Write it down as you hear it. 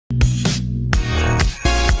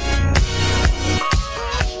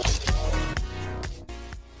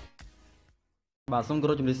បាទសូមគោ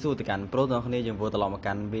រពជំរាបសួរទៅកាន់ប្រូទាំងអស់គ្នាយើងវិលត្រឡប់មក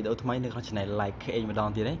កាន់វីដេអូថ្មីនៅក្នុង channel like KH ម្ដង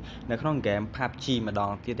ទៀតទេនៅក្នុង game PUBG ម្ដង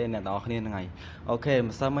ទៀតទេអ្នកទាំងអស់គ្នាហ្នឹងហើយអូខេ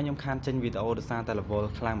ម្សិលមិញខ្ញុំខានចេញវីដេអូដោយសារតែ level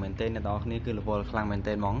ខ្លាំងមែនទែនអ្នកទាំងអស់គ្នាគឺ level ខ្លាំងមែន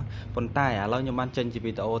ទែនហ្មងប៉ុន្តែឥឡូវខ្ញុំបានចេញជា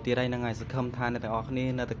វីដេអូទៀតហើយហ្នឹងហើយសង្ឃឹមថាអ្នកទាំងអស់គ្នា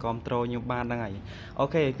នៅតែគាំទ្រខ្ញុំបានហ្នឹងហើយអូ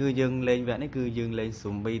ខេគឺយើងលេងវគ្គនេះគឺយើងលេង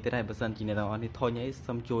zombie ទៀតហើយបើសិនជាអ្នកទាំងអស់គ្នាធុញអី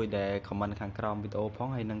សូមជួយដែល comment ខាងក្រោមវីដេអូផង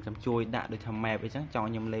ហើយនឹងចាំជួយដាក់ដូចថា map អីចឹងចង់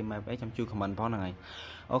ខ្ញុំលេង map អីចាំជួយ comment ផងហ្នឹងហើយ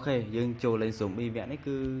អូខេយើងចូលលេង zombie វគ្គនេះ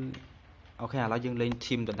គឺអូខេឥឡូវយើងលេង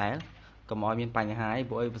team ដដែលកុំឲ្យមានបញ្ហាអី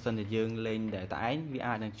ព្រោះអីបើសិនជាយើងលេងតែឯងវា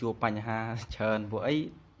អាចនឹងជួបបញ្ហាច្រើនព្រោះអី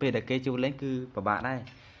ពេលដែលគេចូលលេងគឺពិបាកដែរ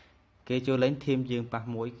គេចូលលេង team យើងប៉ះ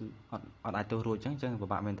មួយគឺអត់អាចទៅរួចចឹងពិ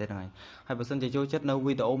បាកមែនទេហ្នឹងហើយបើសិនជាចូលចិត្តនៅ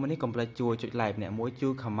វីដេអូមួយនេះកុំភ្លេចជួយចុច like ម្នាក់មួយជួ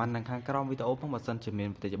យ comment នៅខាងក្រោមវីដេអូផងបើសិនជាមាន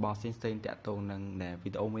ប្រតិបត្តិផ្សេងតាក់ទងនឹងវី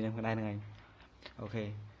ដេអូមួយនេះផងដែរហ្នឹងហើយអូខេ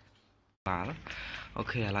បាទអូ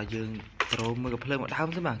ខេឥឡូវយើងប្រូមើលកំភ្លើងមកដើម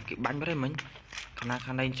សិនបាទគេបាញ់បាត់ហើយមិញខាងណា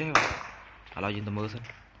ខាងណៃចេះបាទឥឡូវយើងទៅមើលសិន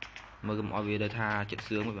មើលកុំឲ្យវាដូចថាចិត្ត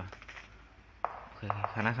សឿងមួយបាទអូខេ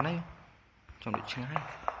ខាងណាខាងណៃចង់ដូចឆ្ងាយ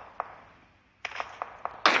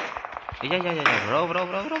យ៉ារោមួ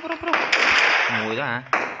យទៅហ่า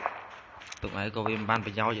ទុកឲ្យក៏វាមិនបានប្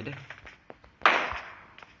រយោជន៍ទេ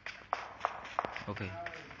អូខេ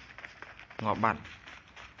ងាប់បាត់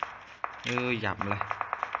យ៉ាប់ម្លេះ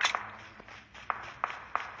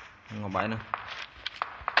ងាប់បាយនោះ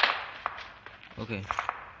អូខេ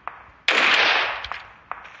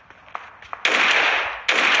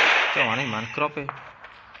ចូលអានេះមិនគ្របទេស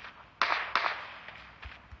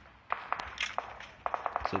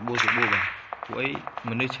បួបាទពួកអី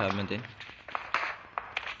មនុស្សច្រើនមែនទេ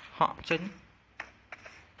ហក់ចេញ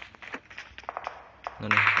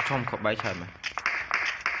នេះចំខបបាយច្រើនមែន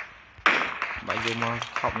បាយយកមក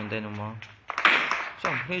ខប់មែនទេនោះមក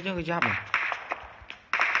ចំគ្នាចឹងក៏យ៉ាប់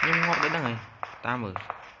ខ្ញុំងាប់ដូចហ្នឹងហើយតាមមើល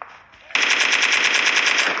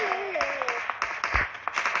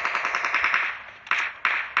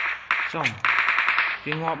ចំ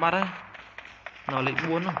គេងាប់បាត់ហើយនៅលេខ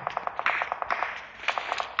4នោះ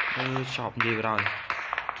ชอบនិយាយបរហើយ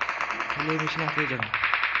លេងមួយឆ្នះគេចឹង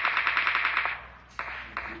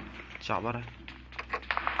ចប់បាត់ហើយ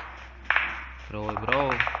ប្រូ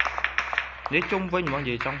នេះជុំវិញហ្មងនិ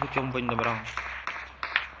យាយចង់គឺជុំវិញតែម្ដង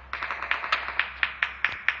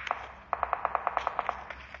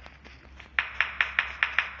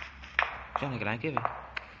ចង់កន្លែងគេវិញ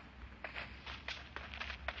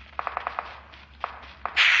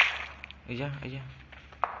អាយ៉ា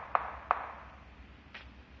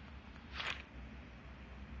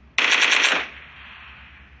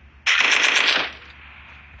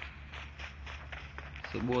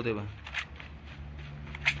សបួទេបាទ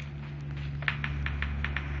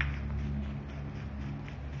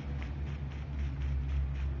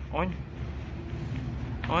អូ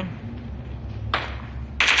ន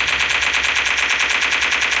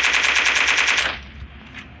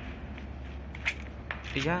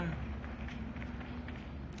ទីយ៉ា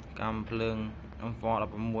កំភ្លើងអំហ្វ16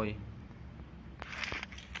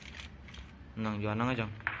នឹងយកហ្នឹងអញ្ចឹង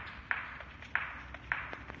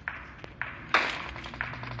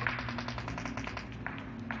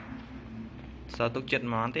សើទុកចិត្ត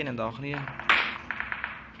ហ្មងទេអ្នកនរគ្នា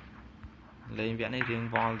លេងវគ្គនេះរៀង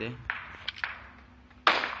វល់ទេ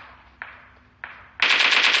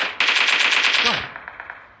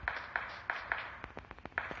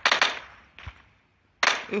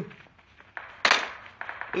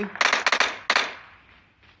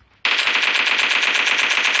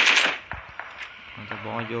ទៅ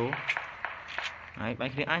បោយកហើយបាយ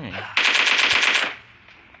គ្នាអញហើយ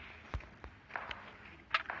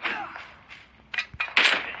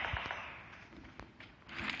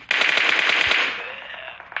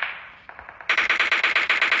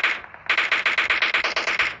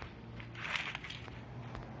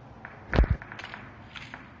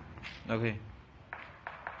អូខេ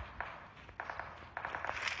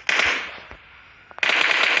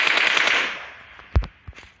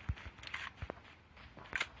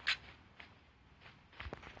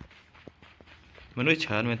មនុស្សច្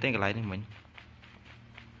រើនមែនទេកន្លែងនេះមិញ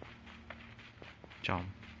ចំ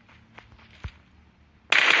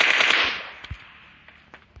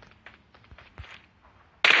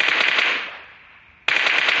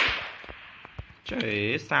ចេះ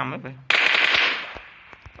សាំហ្នឹង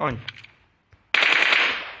អូន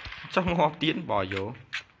ចង់ងាប់ទៀតបោយោ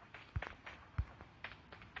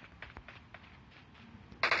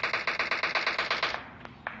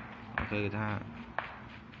អូខេថា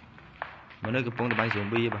មនុស្សកំពុងតែបាញ់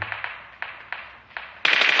zombie បាទ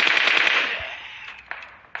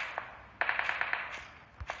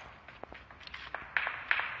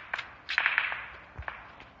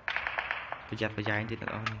giặt bây giờ thì nó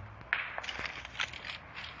đó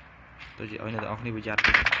tôi chỉ nói là đó bây giờ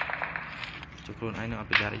chụp luôn anh nó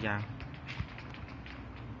bây giờ để giang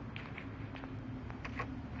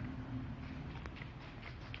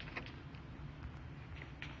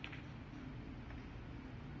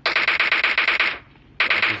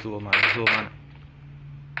xua mà nào vô hả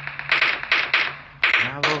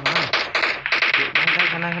chụp bánh đây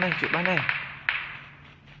khả năng này chụp bánh đây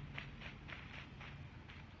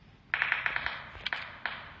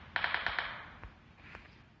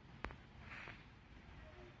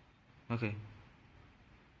ok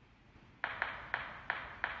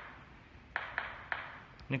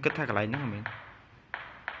nhưng kết thay cái này nữa mà mình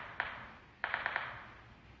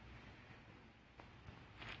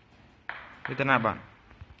cái tên nào bạn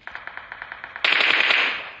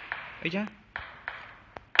ấy chứ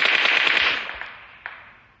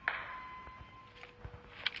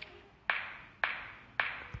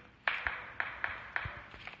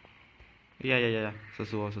dạ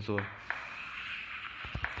xua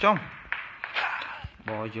trong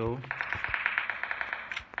bỏ vô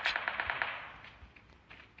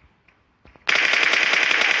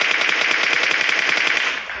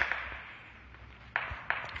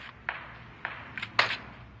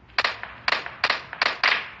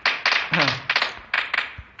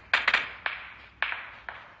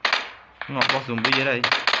ngọt bò dùng bi ở đây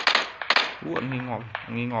uộn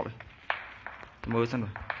nghi ngọt mơ xem rồi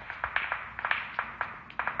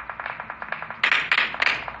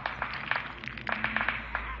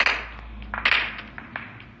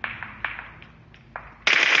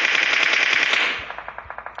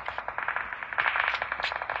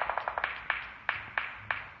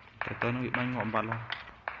tôi nó bị banh ngọm bật luôn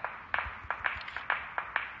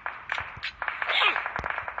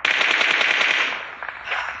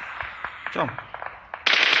trong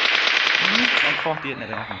đang kho tiền này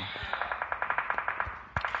rồi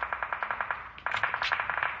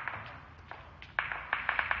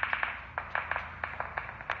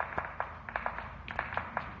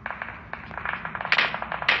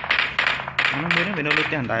nó mới đến về đâu lấy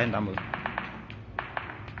tiền tài anh ta mừng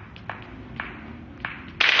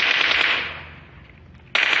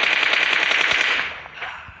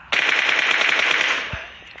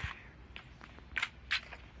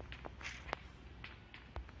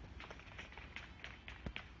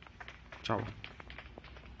chào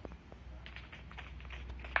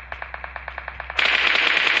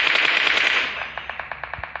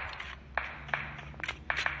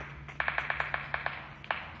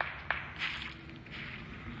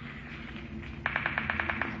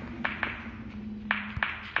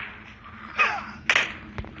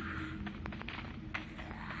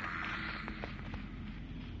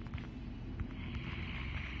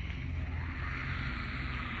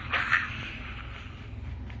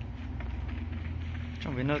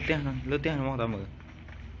trong cái lơ tiền nó mong ta mở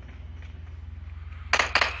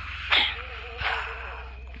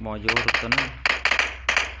bỏ vô được tấn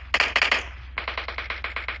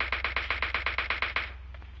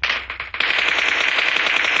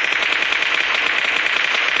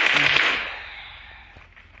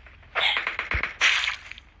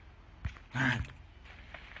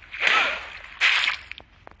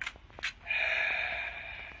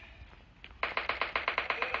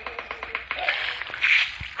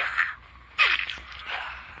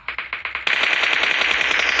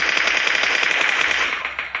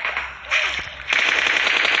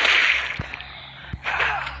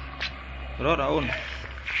rất là ổn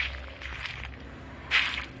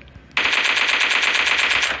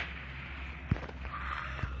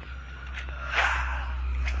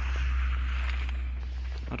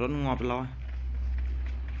rất ngọt lòi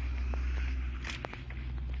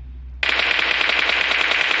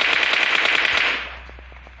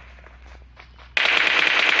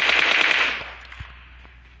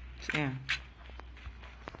xem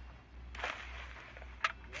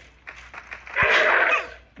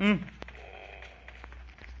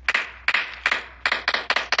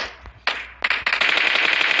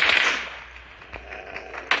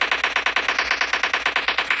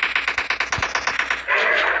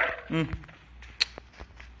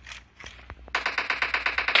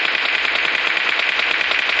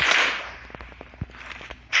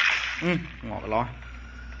ngọt lòi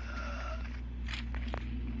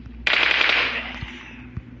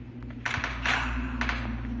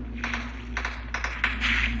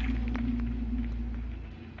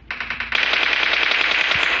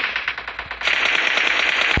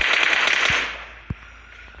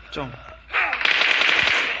trong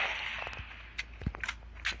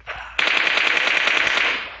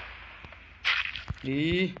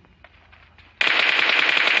đi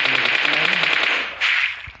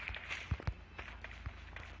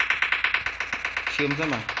kiếm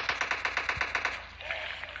xem mà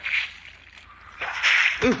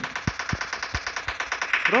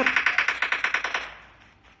rốt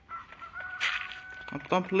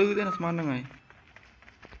tóm lư thế là smart này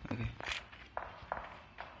ok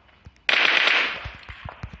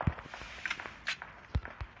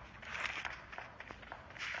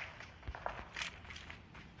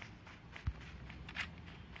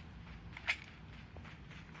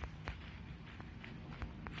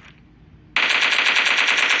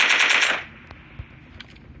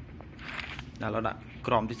đã nó đã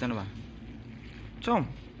crom thì xem nào trong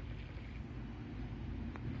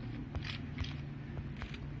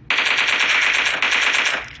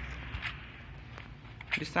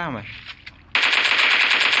đi sao mày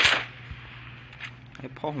hãy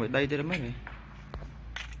phong về đây tới mấy này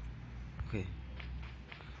ok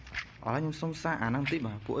ở nhưng sông xa à năng tiếp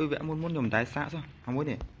mà phụ ơi vẽ muốn nhầm đáy xa sao không muốn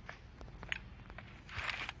nhỉ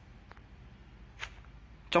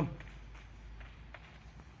trong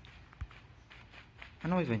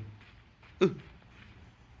anh nói về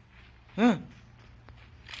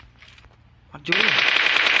bắt chú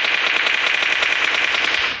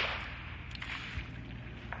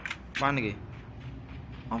ban này kì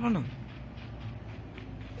ốp lắm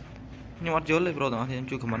nhưng bắt chú lên pro đó thì em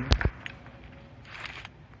chui comment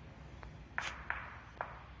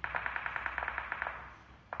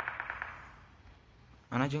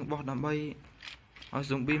anh nói chung bọt đám bay ở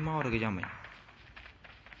dùng bi mau được cái gì mày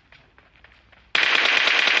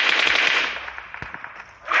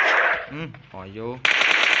hỏi vô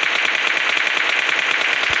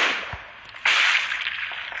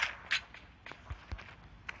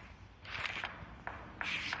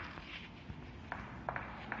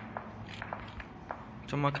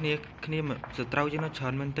trong mọi kia mà sự trâu chứ nó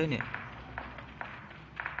trơn mình tới nè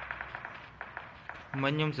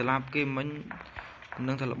mình nhung sẽ làm kia mình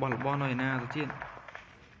nâng thật là bo này na đầu tiên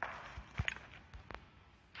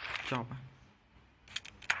chọc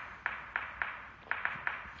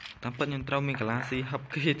tám phần nhân trâu mình cả lá xì hấp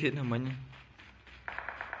kia thiện là mình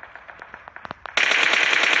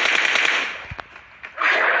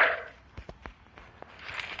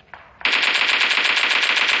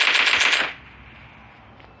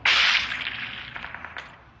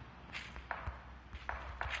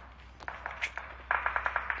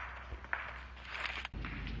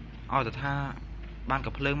ở từ tha ban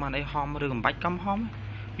cặp lơ mà đây hom rồi cầm bách cắm hom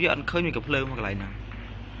ví dụ khơi mình cặp lơ mà cái này nè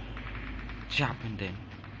chạp bên đèn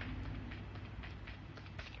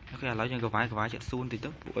ok lấy cho cái vái chạy xuân thì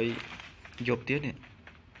tức bụi dột tiết này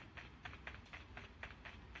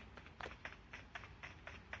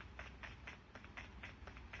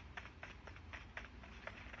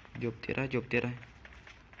dột tiết đây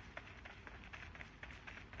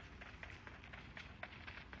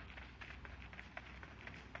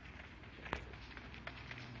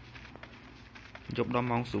dột đo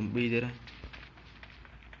mong súng bi thế đây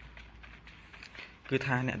cứ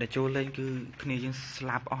thà nè để trôi lên cứ này dân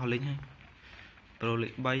slap o lên hay pro lệ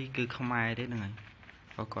bay cứ không ai đấy này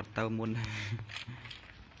còn tao muốn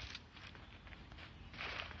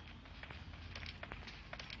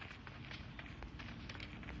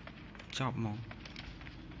chọc mong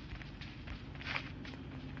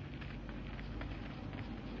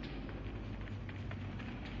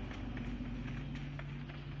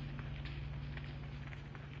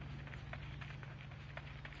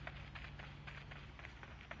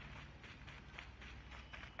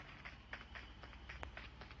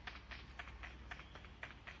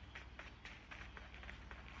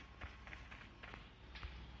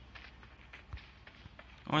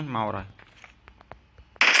ôi màu rồi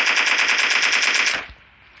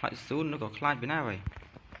lại xuống nó có slide bên nào vậy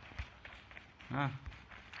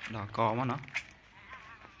đỏ cò mà nó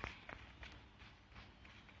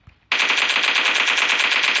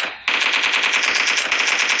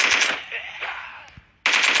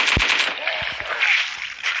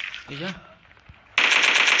đi chứ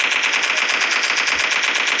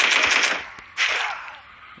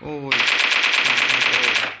ôi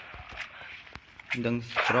đừng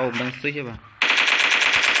scroll đừng suy chứ bà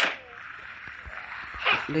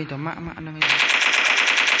lên tao mạ năng ấy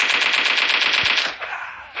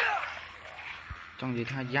trong gì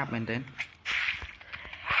thay giáp mình đến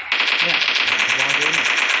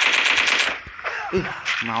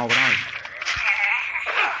màu vào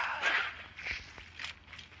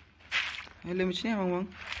đây lên một chiếc không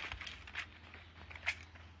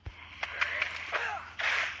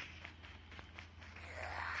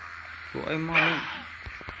của em mong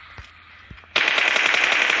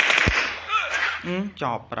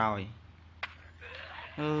chọp rồi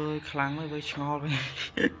ơi khăn mới với ngon với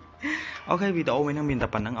ok video mình đang tập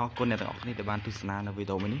bản năng con này tập này để ban tu sna là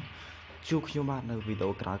video mình chúc nhiều bạn là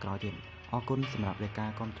video cào tiền con sầm lập đề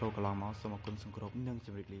ca control cái lò máu xong một con sừng cột nâng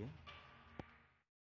chìm liệt